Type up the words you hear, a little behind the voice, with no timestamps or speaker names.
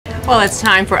Well, it's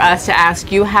time for us to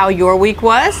ask you how your week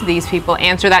was. These people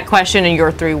answer that question in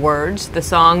your 3 words. The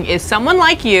song is Someone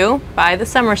Like You by the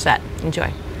Somerset.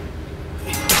 Enjoy.